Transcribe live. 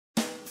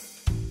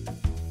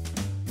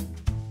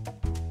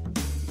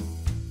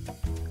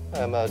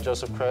I'm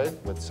Joseph Craig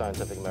with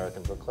Scientific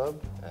American Book Club,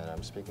 and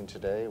I'm speaking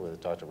today with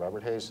Dr.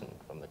 Robert Hazen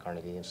from the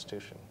Carnegie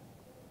Institution.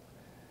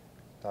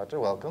 Doctor,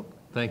 welcome.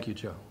 Thank you,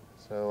 Joe.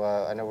 So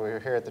I know we're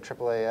here at the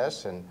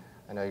AAAS, and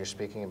I know you're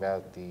speaking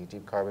about the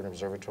Deep Carbon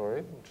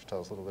Observatory. Just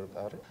tell us a little bit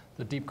about it.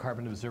 The Deep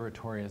Carbon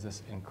Observatory is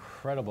this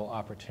incredible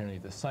opportunity,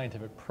 the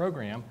scientific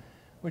program,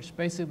 which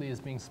basically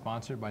is being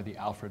sponsored by the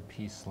Alfred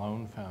P.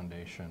 Sloan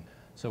Foundation.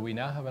 So we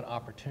now have an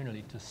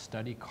opportunity to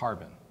study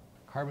carbon.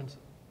 Carbon's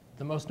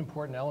the most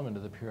important element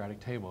of the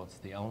periodic table. It's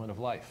the element of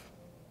life.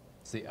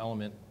 It's the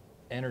element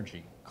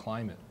energy,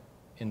 climate,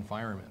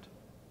 environment,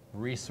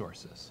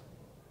 resources.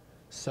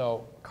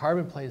 So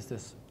carbon plays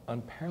this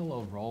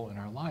unparalleled role in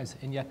our lives,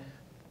 and yet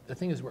the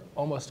thing is we're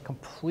almost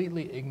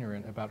completely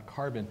ignorant about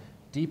carbon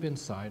deep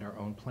inside our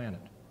own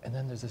planet. And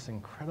then there's this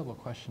incredible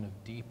question of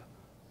deep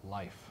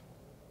life,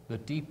 the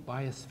deep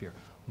biosphere,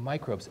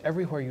 microbes.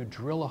 Everywhere you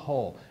drill a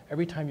hole,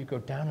 every time you go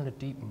down in a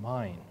deep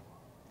mine,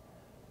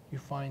 you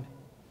find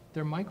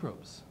they're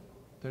microbes.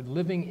 They're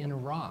living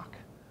in rock.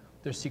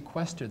 They're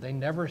sequestered. They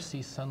never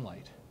see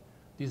sunlight.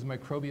 These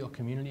microbial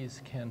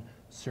communities can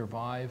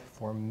survive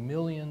for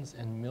millions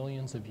and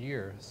millions of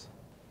years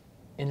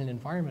in an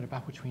environment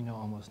about which we know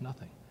almost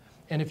nothing.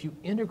 And if you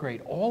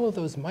integrate all of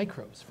those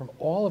microbes from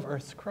all of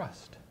Earth's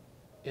crust,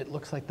 it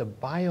looks like the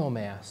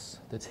biomass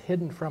that's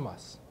hidden from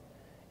us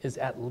is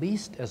at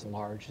least as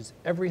large as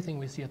everything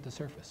we see at the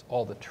surface.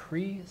 All the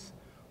trees,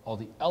 all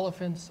the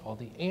elephants, all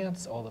the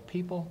ants, all the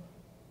people.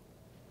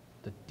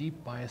 The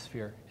deep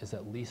biosphere is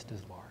at least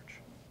as large.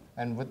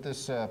 And with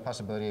this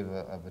possibility of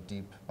a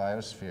deep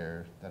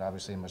biosphere, that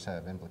obviously must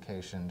have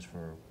implications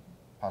for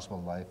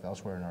possible life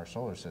elsewhere in our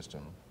solar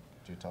system.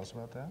 Could you tell us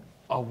about that?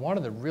 One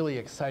of the really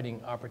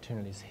exciting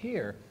opportunities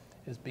here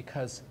is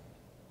because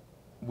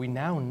we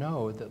now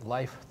know that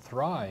life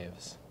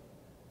thrives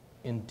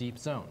in deep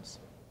zones.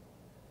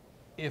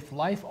 If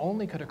life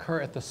only could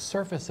occur at the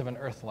surface of an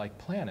Earth-like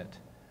planet,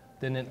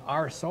 then in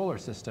our solar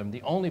system,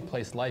 the only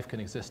place life can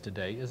exist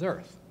today is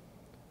Earth.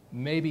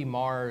 Maybe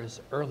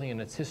Mars early in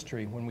its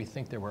history when we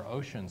think there were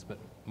oceans, but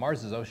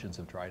Mars's oceans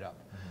have dried up.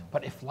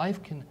 But if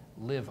life can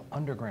live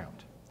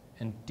underground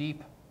in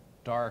deep,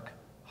 dark,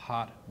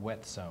 hot,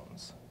 wet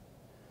zones,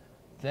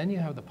 then you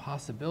have the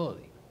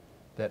possibility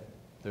that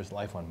there's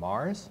life on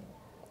Mars,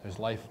 there's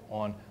life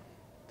on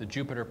the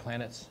Jupiter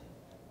planets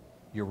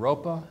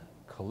Europa,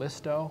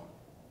 Callisto,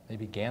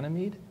 maybe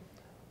Ganymede,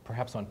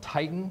 perhaps on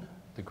Titan,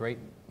 the great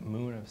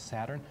moon of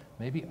Saturn,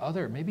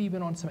 maybe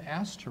even on some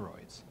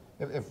asteroids.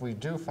 If we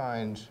do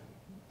find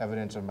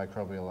evidence of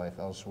microbial life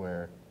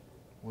elsewhere,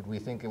 would we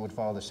think it would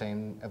follow the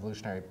same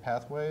evolutionary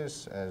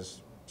pathways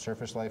as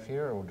surface life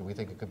here, or do we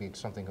think it could be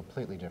something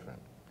completely different?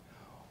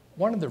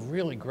 One of the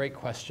really great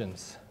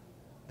questions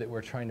that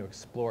we're trying to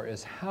explore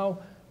is how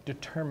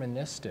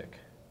deterministic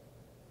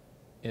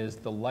is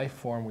the life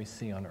form we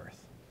see on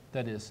Earth?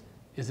 That is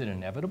it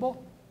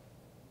inevitable?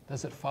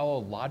 Does it follow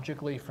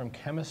logically from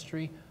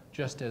chemistry,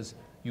 just as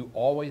you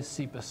always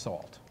see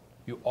basalt,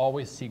 you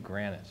always see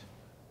granite,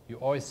 you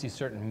always see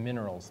certain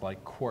minerals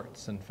like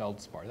quartz and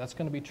feldspar? That's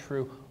going to be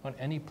true on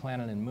any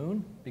planet and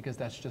moon because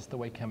that's just the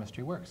way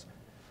chemistry works.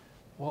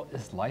 Well,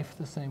 is life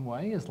the same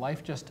way? Is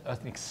life just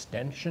an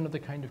extension of the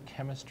kind of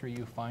chemistry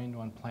you find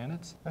on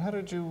planets? And how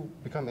did you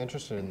become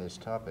interested in this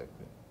topic?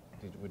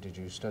 Did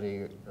you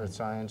study earth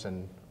science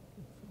and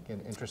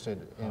get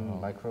interested in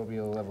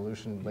microbial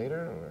evolution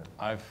later? Or?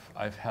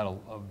 I've had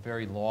a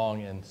very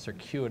long and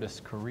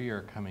circuitous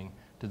career coming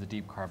to the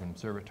Deep Carbon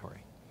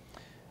Observatory.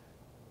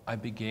 I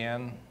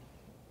began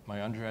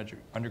my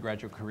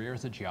undergraduate career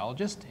as a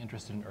geologist,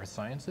 interested in earth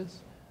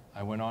sciences.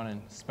 I went on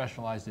and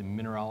specialized in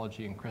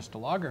mineralogy and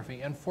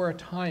crystallography, and for a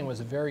time was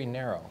very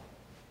narrow.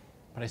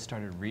 But I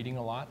started reading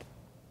a lot.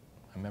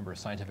 I'm a member of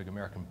Scientific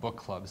American Book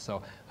Club,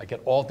 so I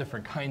get all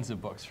different kinds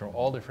of books from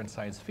all different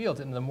science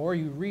fields, and the more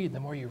you read, the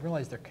more you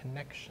realize their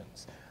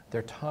connections,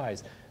 their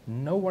ties.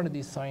 No one of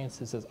these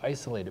sciences is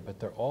isolated, but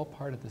they're all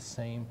part of the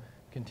same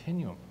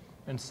continuum.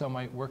 And so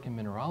my work in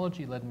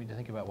mineralogy led me to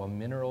think about, well,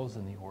 minerals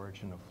and the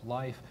origin of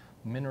life,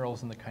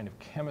 minerals and the kind of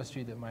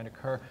chemistry that might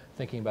occur,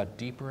 thinking about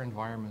deeper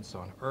environments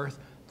on Earth,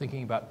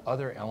 thinking about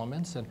other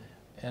elements.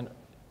 And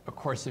of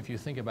course, if you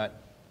think about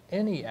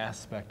any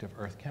aspect of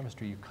Earth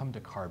chemistry, you come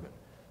to carbon.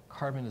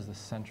 Carbon is the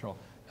central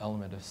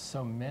element of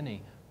so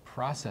many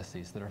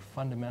processes that are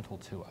fundamental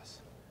to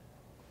us.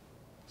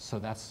 So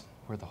that's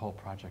where the whole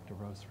project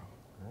arose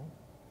from. Right.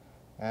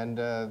 And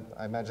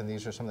I imagine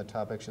these are some of the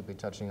topics you'll be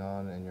touching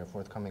on in your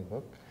forthcoming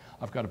book?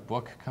 I've got a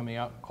book coming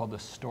out called The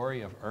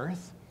Story of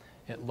Earth.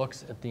 It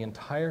looks at the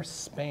entire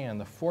span,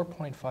 the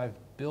 4.5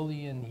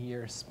 billion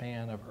year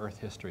span of Earth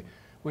history,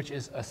 which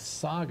is a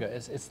saga.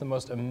 It's the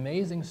most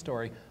amazing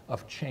story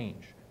of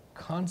change,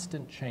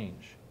 constant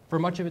change. For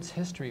much of its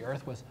history,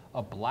 Earth was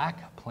a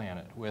black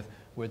planet with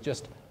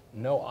just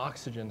no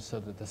oxygen, so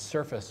that the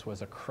surface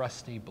was a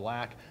crusty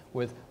black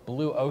with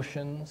blue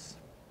oceans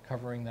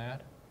covering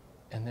that.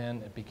 And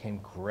then it became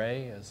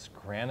gray as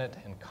granite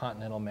and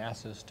continental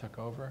masses took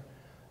over.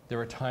 There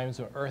were times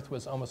when Earth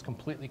was almost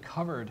completely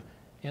covered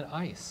in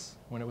ice,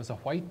 when it was a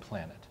white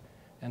planet.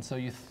 And so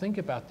you think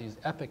about these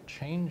epic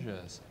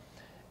changes,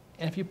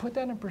 and if you put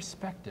that in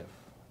perspective,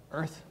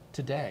 Earth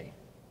today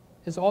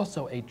is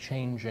also a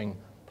changing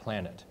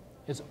planet.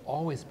 It's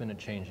always been a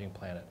changing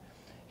planet.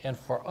 And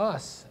for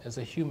us, as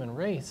a human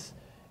race,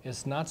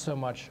 it's not so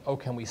much, oh,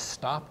 can we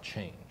stop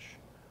change?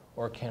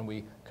 Or can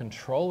we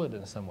control it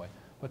in some way?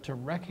 But to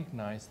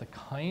recognize the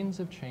kinds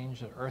of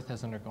change that Earth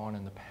has undergone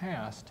in the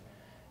past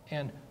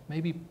and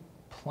maybe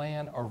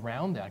plan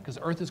around that, because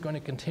Earth is going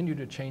to continue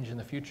to change in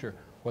the future,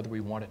 whether we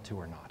want it to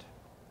or not.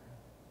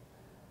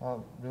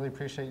 Well, really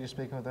appreciate you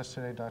speaking with us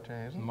today, Dr.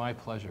 Hazen. My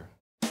pleasure.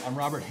 I'm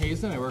Robert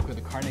Hazen. I work with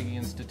the Carnegie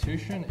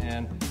Institution,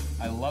 and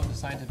I love the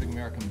Scientific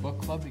American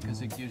Book Club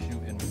because it gives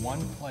you in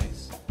one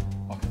place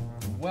a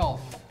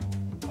wealth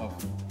of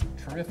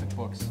terrific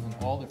books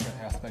in all different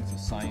aspects of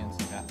science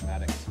and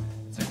mathematics.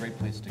 It's a great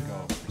place to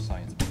go for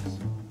science books.